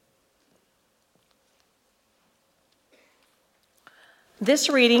This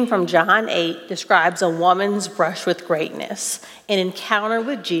reading from John 8 describes a woman's brush with greatness, an encounter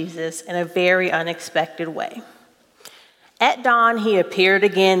with Jesus in a very unexpected way. At dawn, he appeared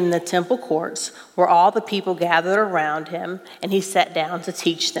again in the temple courts where all the people gathered around him, and he sat down to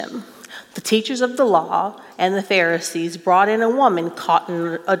teach them. The teachers of the law and the Pharisees brought in a woman caught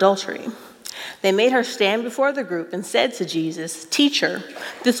in adultery. They made her stand before the group and said to Jesus, "Teacher,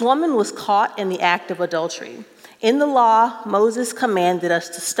 this woman was caught in the act of adultery. In the law, Moses commanded us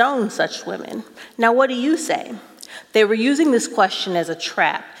to stone such women. Now what do you say?" They were using this question as a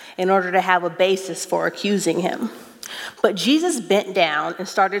trap in order to have a basis for accusing him. But Jesus bent down and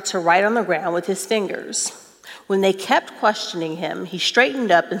started to write on the ground with his fingers. When they kept questioning him, he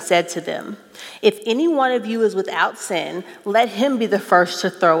straightened up and said to them, "If any one of you is without sin, let him be the first to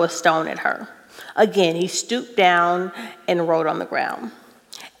throw a stone at her." Again, he stooped down and wrote on the ground.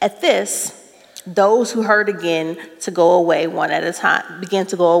 At this, those who heard began to go away again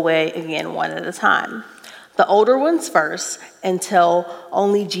one at a time. The older ones first, until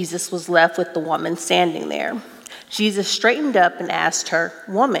only Jesus was left with the woman standing there. Jesus straightened up and asked her,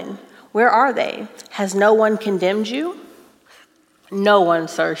 "Woman, where are they? Has no one condemned you?" "No one,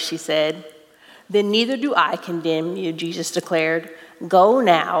 sir," she said. "Then neither do I condemn you," Jesus declared. "Go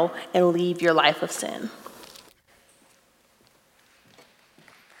now and leave your life of sin."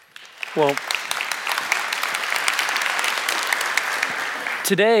 Well,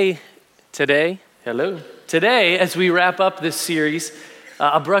 Today, as we wrap up this series,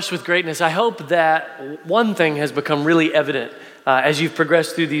 A Brush with Greatness, I hope that one thing has become really evident as you've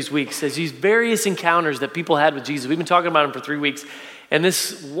progressed through these weeks, as these various encounters that people had with Jesus. We've been talking about him for 3 weeks, and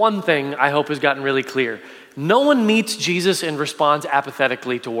this one thing I hope has gotten really clear. No one meets Jesus and responds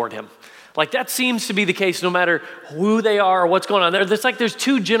apathetically toward him. Like that seems to be the case no matter who they are or what's going on. There's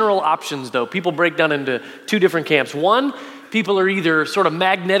two general options though. People break down into two different camps. One, people are either sort of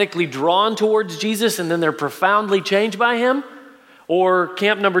magnetically drawn towards Jesus and then they're profoundly changed by him. Or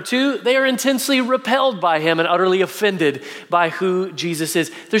camp number two, they are intensely repelled by him and utterly offended by who Jesus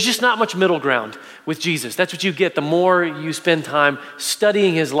is. There's just not much middle ground with Jesus. That's what you get the more you spend time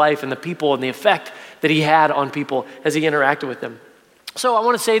studying his life and the people and the effect that he had on people as he interacted with them. So I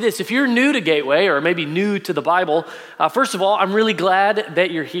want to say this, if you're new to Gateway or maybe new to the Bible, first of all, I'm really glad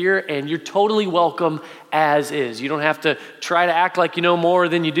that you're here and you're totally welcome as is. You don't have to try to act like you know more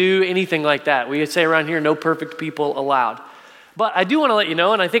than you do, anything like that. We say around here, no perfect people allowed. But I do want to let you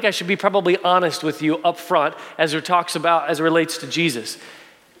know, and I think I should be probably honest with you up front as it relates to Jesus.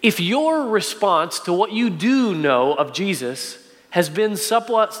 If your response to what you do know of Jesus has been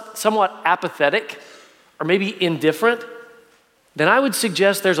somewhat apathetic or maybe indifferent, then I would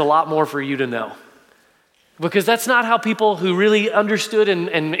suggest there's a lot more for you to know. Because that's not how people who really understood and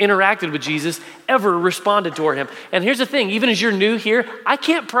interacted with Jesus ever responded toward him. And here's the thing, even as you're new here, I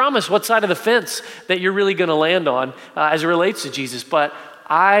can't promise what side of the fence that you're really going to land on as it relates to Jesus. But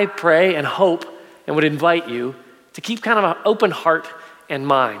I pray and hope and would invite you to keep kind of an open heart and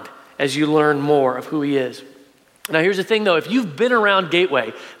mind as you learn more of who he is. Now here's the thing though, if you've been around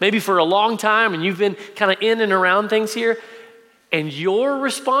Gateway, maybe for a long time and you've been kind of in and around things here, and your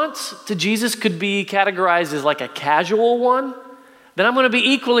response to Jesus could be categorized as like a casual one, then I'm going to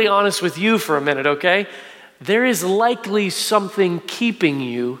be equally honest with you for a minute, okay? There is likely something keeping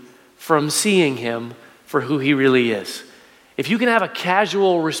you from seeing him for who he really is. If you can have a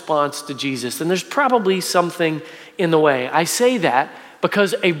casual response to Jesus, then there's probably something in the way. I say that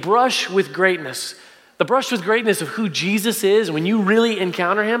because a brush with greatness, the brush with greatness of who Jesus is, when you really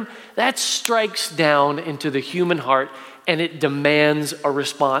encounter him, that strikes down into the human heart and it demands a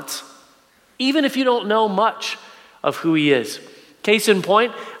response, even if you don't know much of who he is. Case in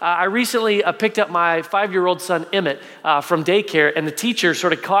point, I recently picked up my 5-year-old son, Emmett, from daycare, and the teacher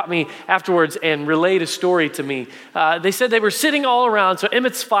sort of caught me afterwards and relayed a story to me. They said they were sitting all around, so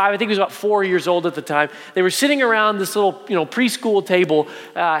Emmett's 5, I think he was about 4 years old at the time. They were sitting around this little, preschool table,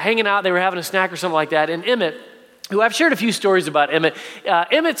 hanging out, they were having a snack or something like that, and Emmett, who I've shared a few stories about Emmett.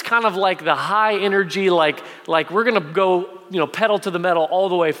 Emmett's kind of like the high energy, like we're gonna go, pedal to the metal all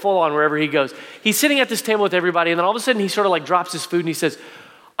the way full on wherever he goes. He's sitting at this table with everybody, and then all of a sudden he sort of like drops his food and he says,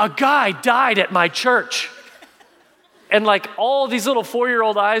 "A guy died at my church." And like all these little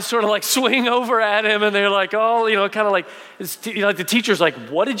 4-year-old eyes sort of like swing over at him, and they're like, oh, kind of like, like the teacher's like,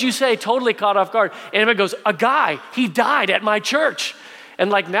 "What did you say?" Totally caught off guard. And Emmett goes, "A guy, he died at my church." And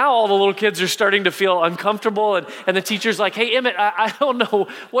like now all the little kids are starting to feel uncomfortable and the teacher's like, "Hey, Emmett, I don't know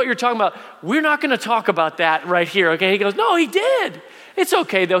what you're talking about. We're not going to talk about that right here, okay?" He goes, "No, he did. It's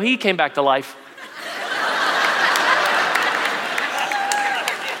okay though. He came back to life."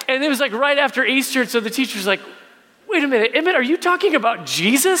 And it was like right after Easter, so the teacher's like, wait a minute, Emmett, are you talking about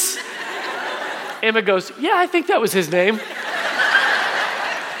Jesus? Emmett goes, yeah, I think that was his name.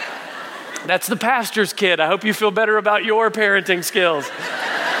 That's the pastor's kid. I hope you feel better about your parenting skills.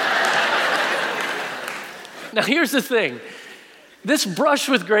 Now, here's the thing. This brush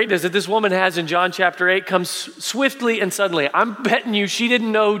with greatness that this woman has in John chapter 8 comes swiftly and suddenly. I'm betting you she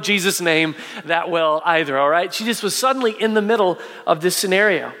didn't know Jesus' name that well either, all right? She just was suddenly in the middle of this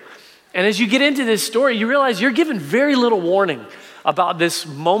scenario. And as you get into this story, you realize you're given very little warning about this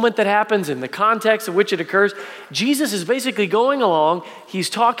moment that happens and the context in which it occurs. Jesus is basically going along, he's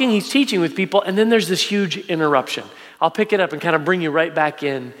talking, he's teaching with people, and then there's this huge interruption. I'll pick it up and kind of bring you right back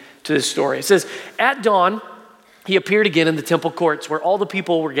in to this story. It says, at dawn, he appeared again in the temple courts where all the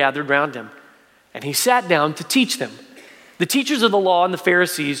people were gathered around him, and he sat down to teach them. The teachers of the law and the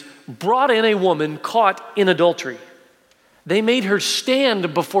Pharisees brought in a woman caught in adultery. They made her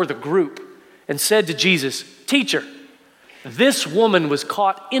stand before the group and said to Jesus, "Teacher, this woman was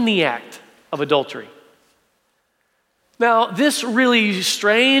caught in the act of adultery." Now, this really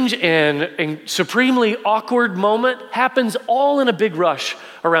strange and supremely awkward moment happens all in a big rush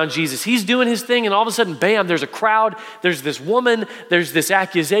around Jesus. He's doing his thing, and all of a sudden, bam, there's a crowd, there's this woman, there's this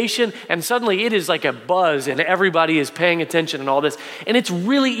accusation, and suddenly it is like a buzz, and everybody is paying attention and all this. And it's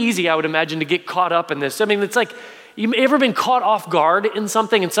really easy, I would imagine, to get caught up in this. I mean, it's like, you ever been caught off guard in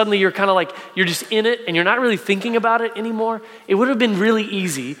something and suddenly you're kind of like, you're just in it and you're not really thinking about it anymore? It would have been really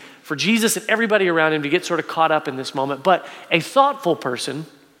easy for Jesus and everybody around him to get sort of caught up in this moment. But a thoughtful person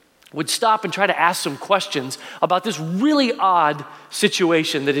would stop and try to ask some questions about this really odd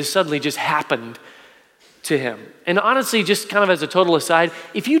situation that has suddenly just happened to him. And honestly, just kind of as a total aside,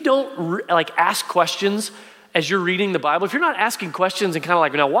 if you don't ask questions as you're reading the Bible, if you're not asking questions and kind of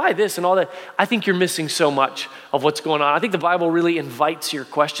like, now why this and all that, I think you're missing so much of what's going on. I think the Bible really invites your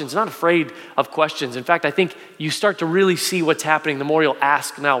questions, not afraid of questions. In fact, I think you start to really see what's happening the more you'll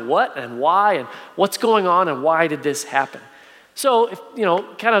ask, now what and why and what's going on and why did this happen? So, if,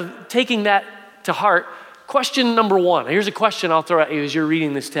 kind of taking that to heart, question number one. Here's a question I'll throw at you as you're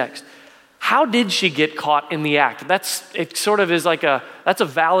reading this text. How did she get caught in the act? That's a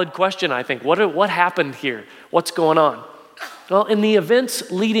valid question, I think. What happened here? What's going on? Well, in the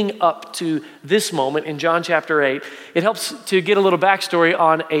events leading up to this moment in John chapter 8, it helps to get a little backstory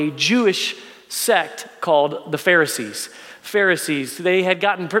on a Jewish sect called the Pharisees. Pharisees, they had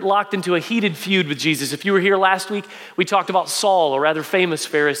gotten locked into a heated feud with Jesus. If you were here last week, we talked about Saul, a rather famous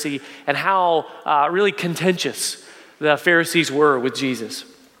Pharisee, and how really contentious the Pharisees were with Jesus.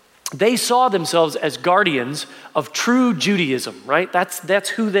 They saw themselves as guardians of true Judaism, right? That's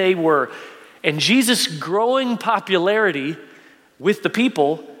who they were. And Jesus' growing popularity with the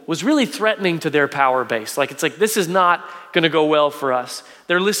people was really threatening to their power base. It's like, this is not going to go well for us.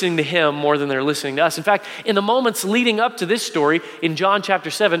 They're listening to him more than they're listening to us. In fact, in the moments leading up to this story, in John chapter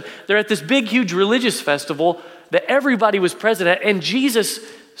 7, they're at this big, huge religious festival that everybody was present at, and Jesus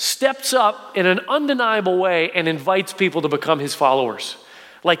steps up in an undeniable way and invites people to become his followers.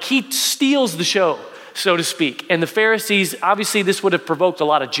 Like he steals the show, so to speak. And the Pharisees, obviously this would have provoked a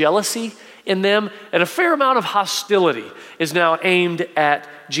lot of jealousy in them, and a fair amount of hostility is now aimed at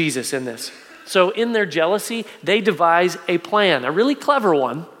Jesus in this. So in their jealousy, they devise a plan, a really clever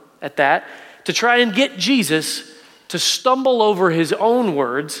one at that, to try and get Jesus to stumble over his own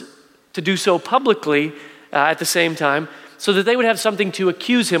words, to do so publicly at the same time, so that they would have something to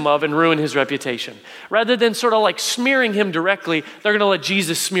accuse him of and ruin his reputation. Rather than sort of like smearing him directly, they're going to let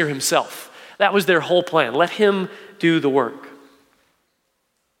Jesus smear himself. That was their whole plan. Let him do the work.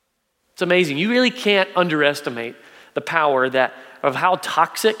 It's amazing. You really can't underestimate the power of how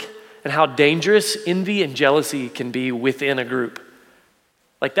toxic and how dangerous envy and jealousy can be within a group.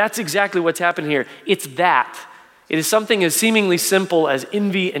 That's exactly what's happened here. It's that. It is something as seemingly simple as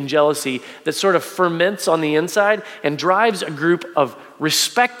envy and jealousy that sort of ferments on the inside and drives a group of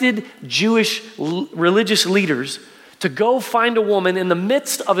respected Jewish religious leaders to go find a woman in the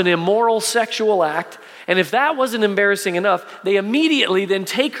midst of an immoral sexual act. And if that wasn't embarrassing enough, they immediately then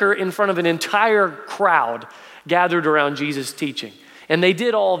take her in front of an entire crowd gathered around Jesus' teaching. And they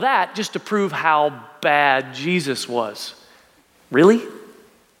did all that just to prove how bad Jesus was. Really?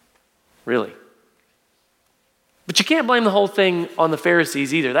 Really? But you can't blame the whole thing on the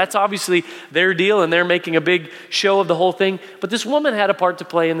Pharisees either. That's obviously their deal, and they're making a big show of the whole thing. But this woman had a part to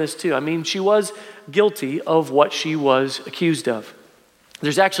play in this too. I mean, she was guilty of what she was accused of.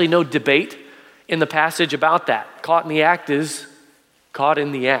 There's actually no debate in the passage about that. Caught in the act is caught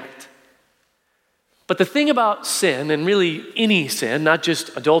in the act. But the thing about sin, and really any sin, not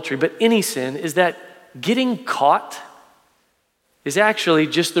just adultery, but any sin, is that getting caught is actually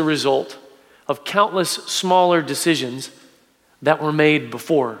just the result of countless smaller decisions that were made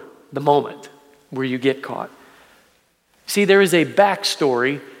before the moment where you get caught. See, there is a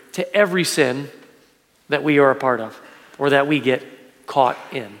backstory to every sin that we are a part of or that we get caught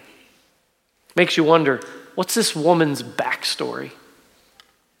in. Makes you wonder, what's this woman's backstory?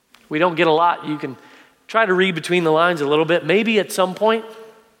 We don't get a lot. You can try to read between the lines a little bit. Maybe at some point,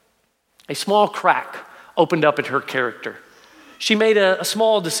 a small crack opened up in her character. She made a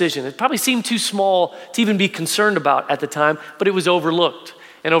small decision. It probably seemed too small to even be concerned about at the time, but it was overlooked.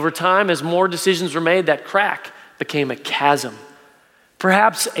 And over time, as more decisions were made, that crack became a chasm.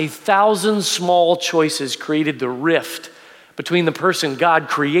 Perhaps 1,000 small choices created the rift between the person God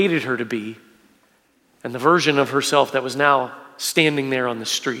created her to be and the version of herself that was now standing there on the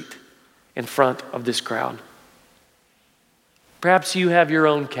street in front of this crowd. Perhaps you have your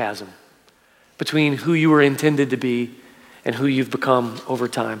own chasm between who you were intended to be and who you've become over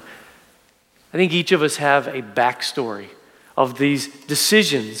time. I think each of us have a backstory of these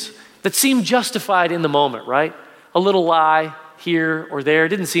decisions that seem justified in the moment, right? A little lie here or there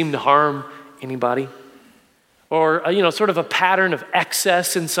didn't seem to harm anybody. Or, sort of a pattern of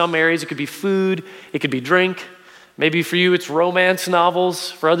excess in some areas. It could be food, it could be drink. Maybe for you, it's romance novels.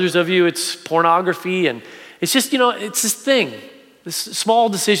 For others of you, it's pornography. And it's just, it's this thing, this small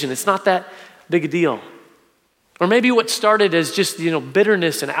decision. It's not that big a deal. Or maybe what started as just,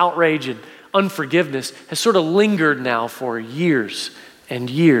 bitterness and outrage and unforgiveness has sort of lingered now for years and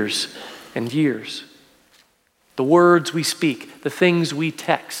years and years. The words we speak, the things we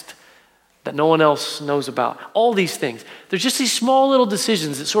text that no one else knows about, all these things. There's just these small little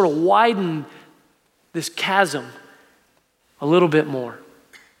decisions that sort of widen this chasm a little bit more.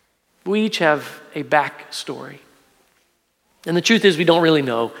 We each have a backstory. And the truth is we don't really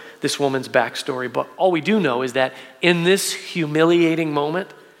know this woman's backstory, but all we do know is that in this humiliating moment,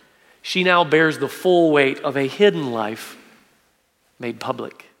 she now bears the full weight of a hidden life made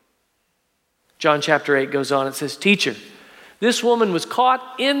public. John chapter 8 goes on, it says, "Teacher, this woman was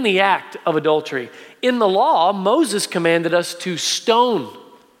caught in the act of adultery. In the law, Moses commanded us to stone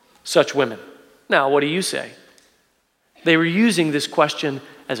such women. Now, what do you say?" They were using this question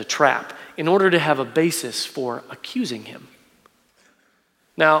as a trap in order to have a basis for accusing him.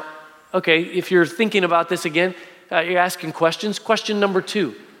 Now, okay, if you're thinking about this again, you're asking questions. Question number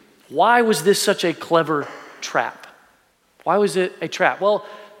 2, why was this such a clever trap? Why was it a trap? Well,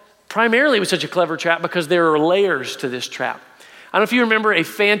 primarily it was such a clever trap because there are layers to this trap. I don't know if you remember a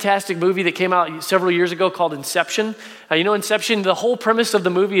fantastic movie that came out several years ago called Inception. Inception, the whole premise of the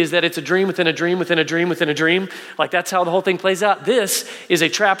movie is that it's a dream within a dream within a dream within a dream. Like that's how the whole thing plays out. This is a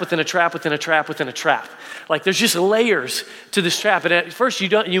trap within a trap within a trap within a trap. Like there's just layers to this trap. And at first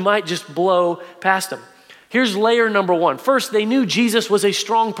you might just blow past them. Here's layer number 1. First, they knew Jesus was a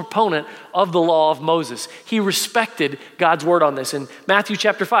strong proponent of the law of Moses. He respected God's word on this. In Matthew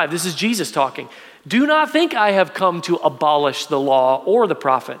chapter 5, this is Jesus talking. "Do not think I have come to abolish the law or the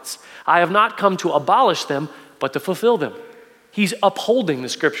prophets. I have not come to abolish them, but to fulfill them." He's upholding the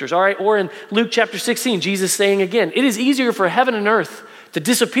scriptures, all right? Or in Luke chapter 16, Jesus saying again, "It is easier for heaven and earth to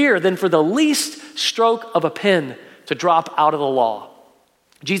disappear than for the least stroke of a pen to drop out of the law."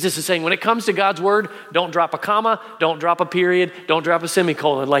 Jesus is saying when it comes to God's word, don't drop a comma, don't drop a period, don't drop a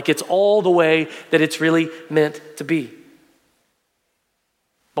semicolon. Like it's all the way that it's really meant to be.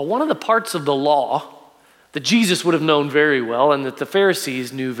 But one of the parts of the law that Jesus would have known very well and that the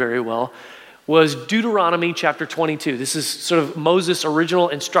Pharisees knew very well was Deuteronomy chapter 22. This is sort of Moses' original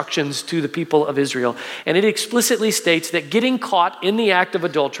instructions to the people of Israel. And it explicitly states that getting caught in the act of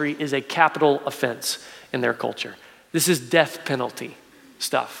adultery is a capital offense in their culture. This is death penalty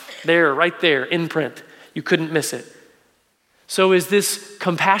stuff. There, right there, in print. You couldn't miss it. So is this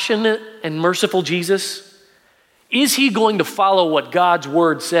compassionate and merciful Jesus? Is he going to follow what God's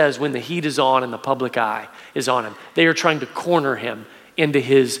word says when the heat is on and the public eye is on him? They are trying to corner him into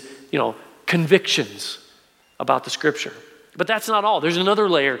his, convictions about the scripture. But that's not all. There's another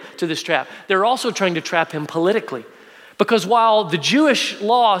layer to this trap. They're also trying to trap him politically. Because while the Jewish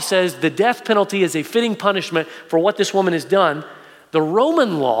law says the death penalty is a fitting punishment for what this woman has done, the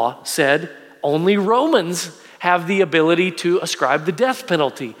Roman law said only Romans have the ability to ascribe the death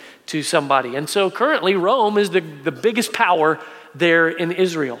penalty to somebody. And so currently Rome is the biggest power there in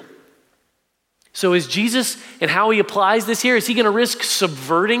Israel. So is Jesus, and how he applies this here, is he going to risk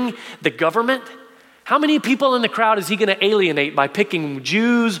subverting the government? How many people in the crowd is he going to alienate by picking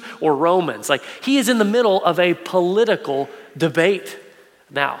Jews or Romans? Like he is in the middle of a political debate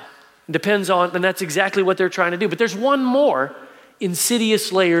now. Depends on, and that's exactly what they're trying to do. But there's one more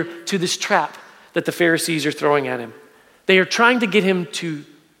insidious layer to this trap that the Pharisees are throwing at him. They are trying to get him to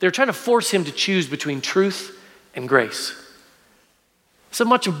They're trying to force him to choose between truth and grace. It's a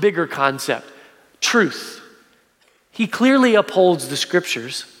much bigger concept. Truth. He clearly upholds the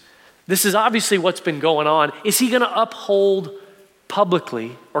scriptures. This is obviously what's been going on. Is he going to uphold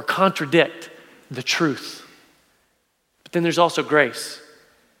publicly or contradict the truth? But then there's also grace.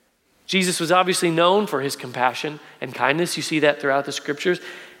 Jesus was obviously known for his compassion and kindness. You see that throughout the scriptures.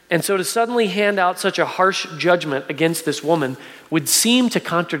 And so to suddenly hand out such a harsh judgment against this woman would seem to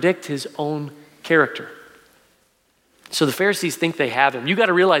contradict his own character. So the Pharisees think they have him. You got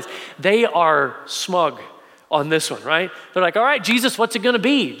to realize they are smug on this one, right? They're like, all right, Jesus, what's it going to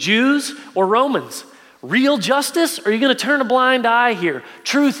be? Jews or Romans? Real justice? Or are you going to turn a blind eye here?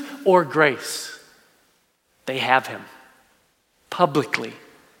 Truth or grace? They have him publicly.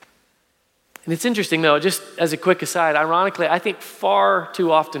 And it's interesting though, just as a quick aside, ironically, I think far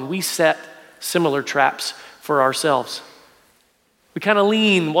too often we set similar traps for ourselves. We kind of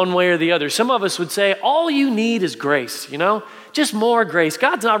lean one way or the other. Some of us would say, all you need is grace, just more grace.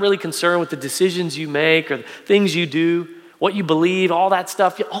 God's not really concerned with the decisions you make or the things you do, what you believe, all that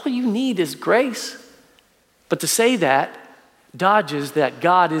stuff. All you need is grace. But to say that dodges that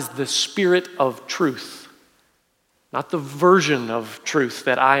God is the Spirit of truth, not the version of truth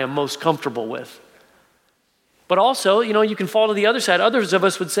that I am most comfortable with. But also, you can fall to the other side. Others of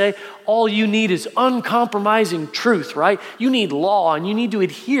us would say, all you need is uncompromising truth, right? You need law, and you need to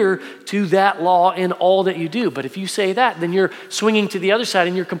adhere to that law in all that you do. But if you say that, then you're swinging to the other side,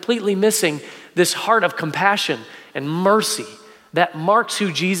 and you're completely missing this heart of compassion and mercy that marks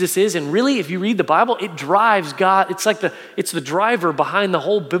who Jesus is. And really, if you read the Bible, it drives God. It's the driver behind the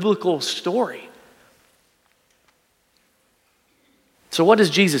whole biblical story. So what does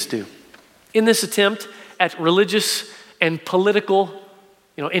Jesus do? In this attempt at religious and political,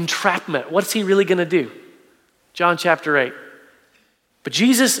 entrapment, what's he really going to do? John chapter 8. But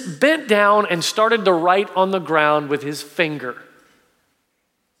Jesus bent down and started to write on the ground with his finger.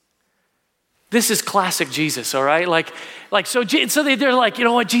 This is classic Jesus, all right? So they're like, you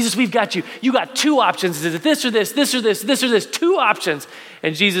know what, Jesus, we've got you. You got two options. Is it this or this, this or this, this or this? Two options.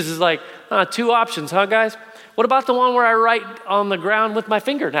 And Jesus is like, two options, huh, guys? What about the one where I write on the ground with my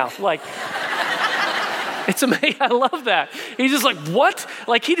finger now? It's amazing. I love that. He's just like, what?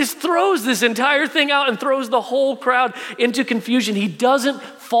 He just throws this entire thing out and throws the whole crowd into confusion. He doesn't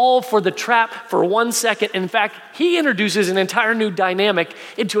fall for the trap for 1 second. In fact, he introduces an entire new dynamic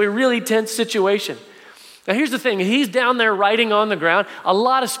into a really tense situation. Now, here's the thing. He's down there writing on the ground. A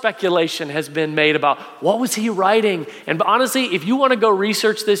lot of speculation has been made about what was he writing. And honestly, if you want to go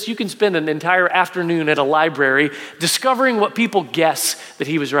research this, you can spend an entire afternoon at a library discovering what people guess that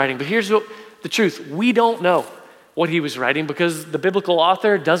he was writing. But here's the truth. We don't know what he was writing because the biblical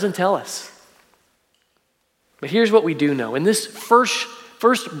author doesn't tell us. But here's what we do know. In this first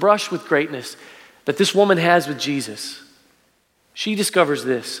brush with greatness that this woman has with Jesus, she discovers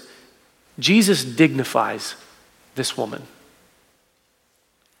this. Jesus dignifies this woman.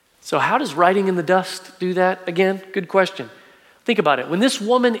 So how does writing in the dust do that? Again, good question. Think about it. When this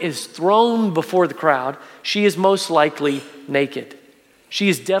woman is thrown before the crowd, she is most likely naked. She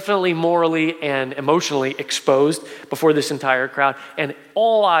is definitely morally and emotionally exposed before this entire crowd, and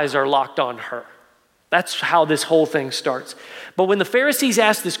all eyes are locked on her. That's how this whole thing starts. But when the Pharisees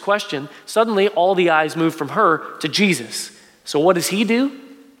ask this question, suddenly all the eyes move from her to Jesus. So what does he do?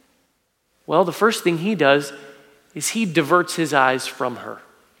 Well, the first thing he does is he diverts his eyes from her.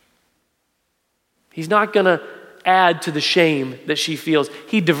 He's not going to add to the shame that she feels.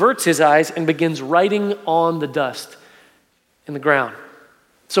 He diverts his eyes and begins writing on the dust in the ground.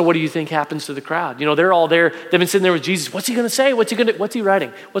 So what do you think happens to the crowd? They're all there. They've been sitting there with Jesus. What's he going to say? What's he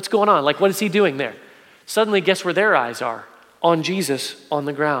writing? What's going on? What is he doing there? Suddenly, guess where their eyes are? On Jesus on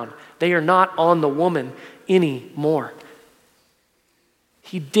the ground. They are not on the woman anymore.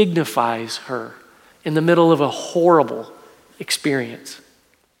 He dignifies her in the middle of a horrible experience.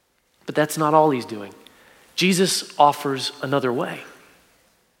 But that's not all he's doing. Jesus offers another way.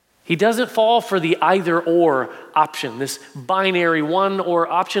 He doesn't fall for the either or option, this binary one or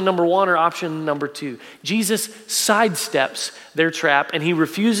option number one or option number two. Jesus sidesteps their trap and he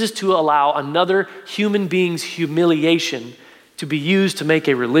refuses to allow another human being's humiliation to be used to make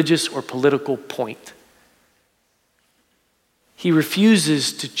a religious or political point. He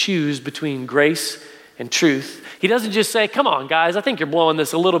refuses to choose between grace and truth. He doesn't just say, come on, guys, I think you're blowing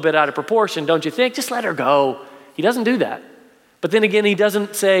this a little bit out of proportion, don't you think? Just let her go. He doesn't do that. But then again, he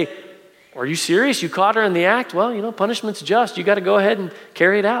doesn't say, are you serious? You caught her in the act? Well, punishment's just. You got to go ahead and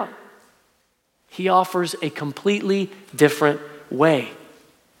carry it out. He offers a completely different way.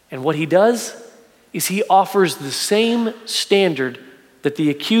 And what he does is he offers the same standard that the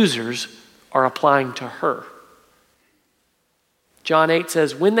accusers are applying to her. John 8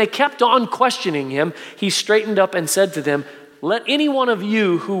 says, when they kept on questioning him, he straightened up and said to them, let any one of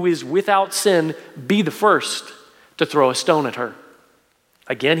you who is without sin be the first to throw a stone at her.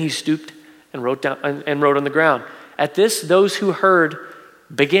 Again, he stooped and wrote on the ground. At this, those who heard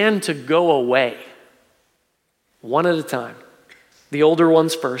began to go away, one at a time, the older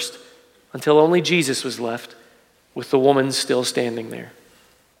ones first, until only Jesus was left, with the woman still standing there.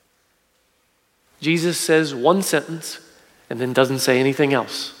 Jesus says one sentence and then doesn't say anything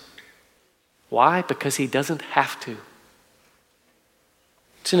else. Why? Because he doesn't have to.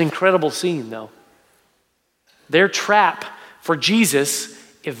 It's an incredible scene, though. Their trap for Jesus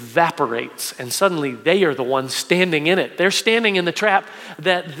evaporates, and suddenly they are the ones standing in it. They're standing in the trap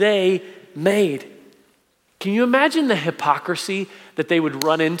that they made. Can you imagine the hypocrisy that they would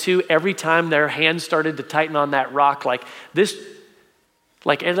run into every time their hands started to tighten on that rock like this?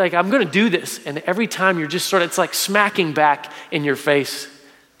 Like I'm going to do this, and every time you're just it's like smacking back in your face.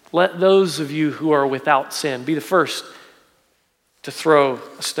 Let those of you who are without sin be the first to throw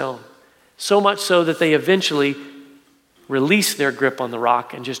a stone. So much so that they eventually release their grip on the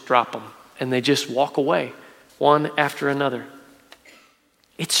rock and just drop them. And they just walk away, one after another.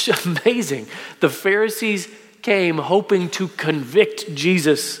 It's amazing. The Pharisees came hoping to convict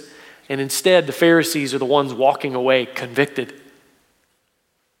Jesus, and instead the Pharisees are the ones walking away convicted.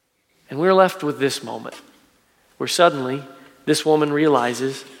 And we're left with this moment where suddenly this woman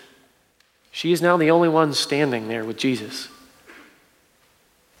realizes she is now the only one standing there with Jesus.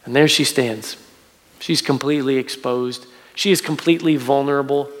 And there she stands. She's completely exposed. She is completely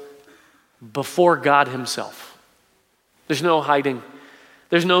vulnerable before God himself. There's no hiding.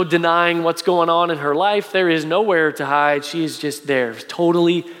 There's no denying what's going on in her life. There is nowhere to hide. She is just there,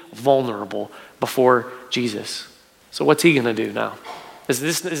 totally vulnerable before Jesus. So what's he going to do now? Is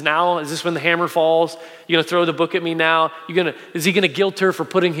this when the hammer falls? You going to throw the book at me now? Is he going to guilt her for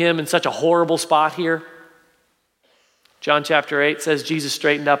putting him in such a horrible spot here? John chapter 8 says Jesus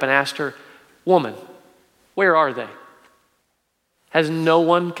straightened up and asked her, woman, where are they? Has no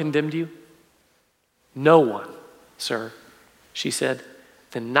one condemned you? No one, sir, she said.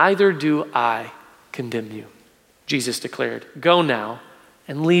 Then neither do I condemn you, Jesus declared. Go now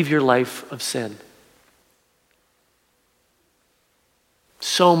and leave your life of sin.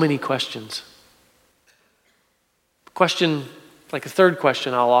 So many questions. A third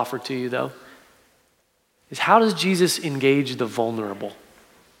question I'll offer to you, though, is how does Jesus engage the vulnerable?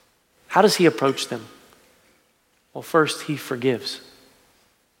 How does he approach them? Well, first, he forgives.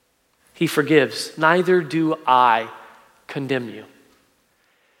 He forgives. Neither do I condemn you.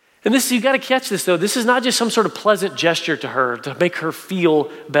 And this, you got to catch this, though. This is not just some sort of pleasant gesture to her to make her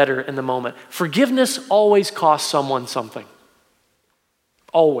feel better in the moment. Forgiveness always costs someone something.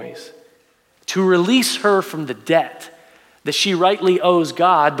 Always. To release her from the debt that she rightly owes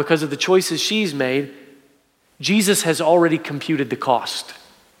God because of the choices she's made, Jesus has already computed the cost.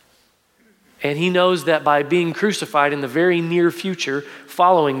 And he knows that by being crucified in the very near future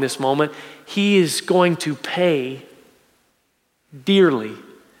following this moment, he is going to pay dearly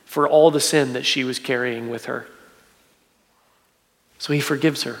for all the sin that she was carrying with her. So he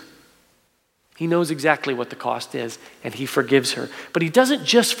forgives her. He knows exactly what the cost is, and he forgives her. But he doesn't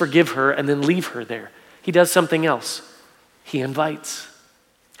just forgive her and then leave her there. He does something else. He invites.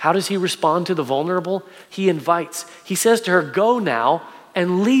 How does he respond to the vulnerable? He invites. He says to her, go now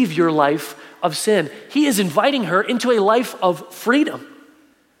and leave your life of sin. He is inviting her into a life of freedom.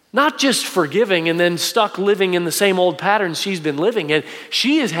 Not just forgiving and then stuck living in the same old patterns she's been living in.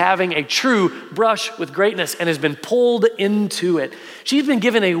 She is having a true brush with greatness and has been pulled into it. She's been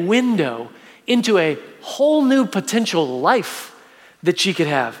given a window into a whole new potential life that she could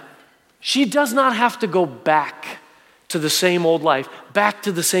have. She does not have to go back to the same old life, back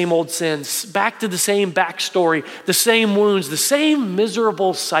to the same old sins, back to the same backstory, the same wounds, the same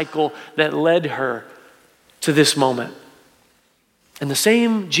miserable cycle that led her to this moment. And the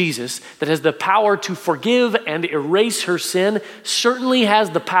same Jesus that has the power to forgive and erase her sin certainly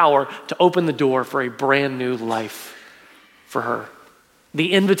has the power to open the door for a brand new life for her.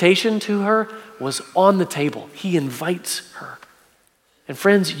 The invitation to her was on the table. He invites her. And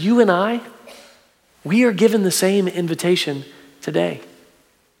friends, you and I, we are given the same invitation today.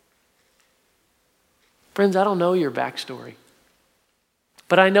 Friends, I don't know your backstory,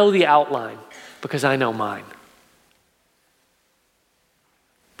 but I know the outline because I know mine.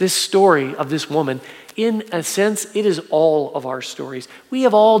 This story of this woman, in a sense, it is all of our stories. We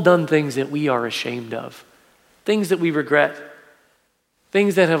have all done things that we are ashamed of, things that we regret,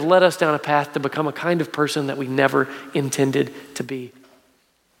 things that have led us down a path to become a kind of person that we never intended to be.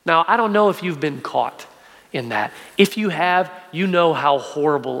 Now, I don't know if you've been caught in that. If you have, you know how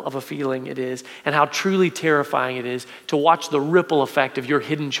horrible of a feeling it is and how truly terrifying it is to watch the ripple effect of your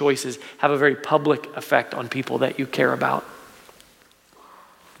hidden choices have a very public effect on people that you care about.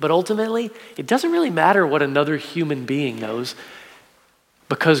 But ultimately, it doesn't really matter what another human being knows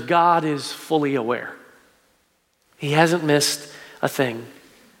because God is fully aware. He hasn't missed a thing.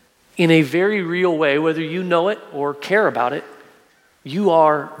 In a very real way, whether you know it or care about it, you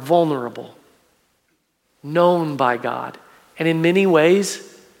are vulnerable, known by God, and in many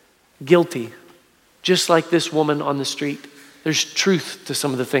ways, guilty. Just like this woman on the street, there's truth to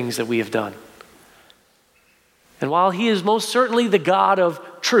some of the things that we have done. And while he is most certainly the God of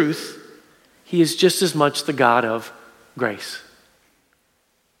truth, he is just as much the God of grace.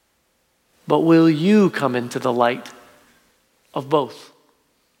 But will you come into the light of both?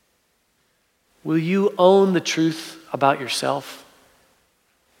 Will you own the truth about yourself?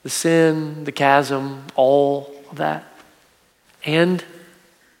 The sin, the chasm, all of that, and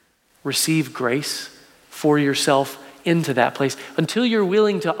receive grace for yourself into that place. Until you're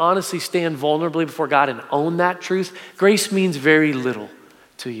willing to honestly stand vulnerably before God and own that truth, grace means very little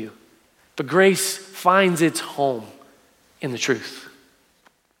to you. But grace finds its home in the truth.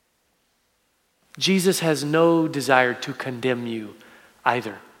 Jesus has no desire to condemn you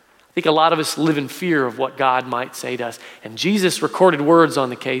either. I think a lot of us live in fear of what God might say to us. And Jesus recorded words on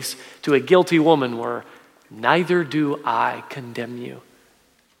the case to a guilty woman were, "Neither do I condemn you."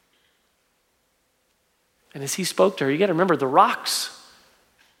 And as he spoke to her, you got to remember the rocks,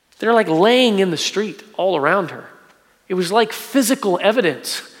 they're like laying in the street all around her. It was like physical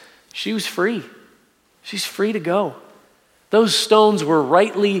evidence. She was free. She's free to go. Those stones were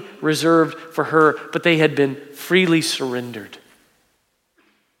rightly reserved for her, but they had been freely surrendered.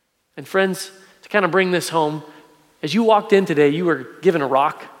 And friends, to kind of bring this home, as you walked in today, you were given a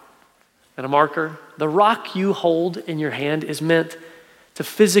rock and a marker. The rock you hold in your hand is meant to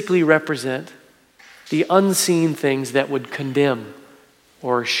physically represent the unseen things that would condemn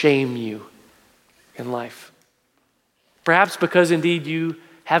or shame you in life. Perhaps because indeed you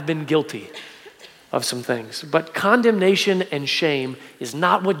have been guilty of some things. But condemnation and shame is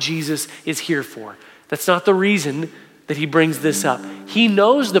not what Jesus is here for. That's not the reason that he brings this up. He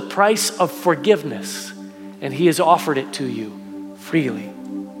knows the price of forgiveness, and he has offered it to you freely.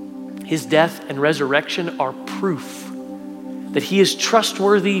 His death and resurrection are proof that he is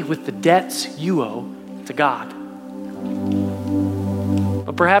trustworthy with the debts you owe to God.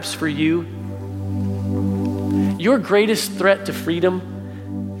 But perhaps for you, your greatest threat to freedom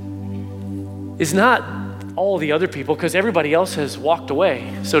is not all the other people, because everybody else has walked away,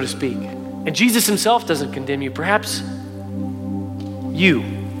 so to speak. And Jesus himself doesn't condemn you. Perhaps you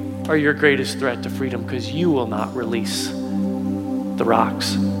are your greatest threat to freedom because you will not release the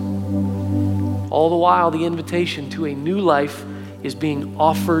rocks. All the while, the invitation to a new life is being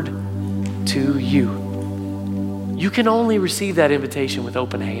offered to you. You can only receive that invitation with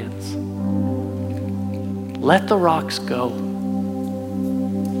open hands. Let the rocks go.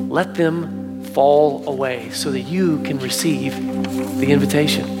 Let them fall away so that you can receive the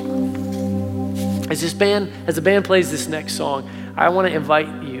invitation. As the band plays this next song, I want to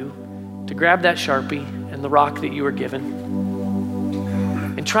invite you to grab that Sharpie and the rock that you were given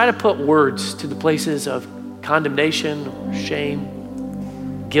and try to put words to the places of condemnation or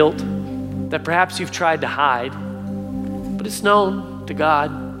shame, guilt that perhaps you've tried to hide, but it's known to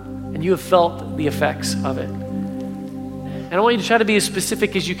God and you have felt the effects of it. And I want you to try to be as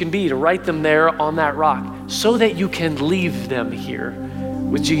specific as you can be to write them there on that rock so that you can leave them here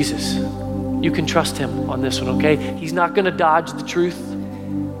with Jesus. You can trust him on this one, okay? He's not going to dodge the truth,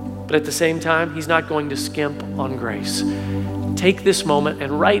 but at the same time, he's not going to skimp on grace. Take this moment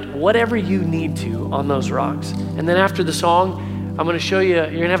and write whatever you need to on those rocks. And then after the song, I'm going to show you, you're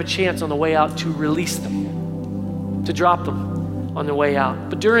going to have a chance on the way out to release them, to drop them on the way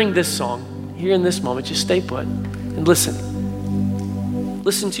out. But during this song, here in this moment, just stay put and listen.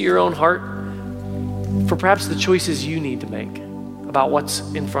 Listen to your own heart for perhaps the choices you need to make about what's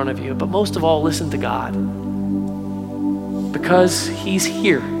in front of you. But most of all, listen to God, because he's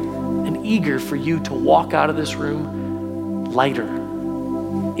here and eager for you to walk out of this room lighter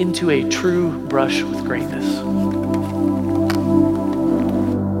into a true brush with greatness.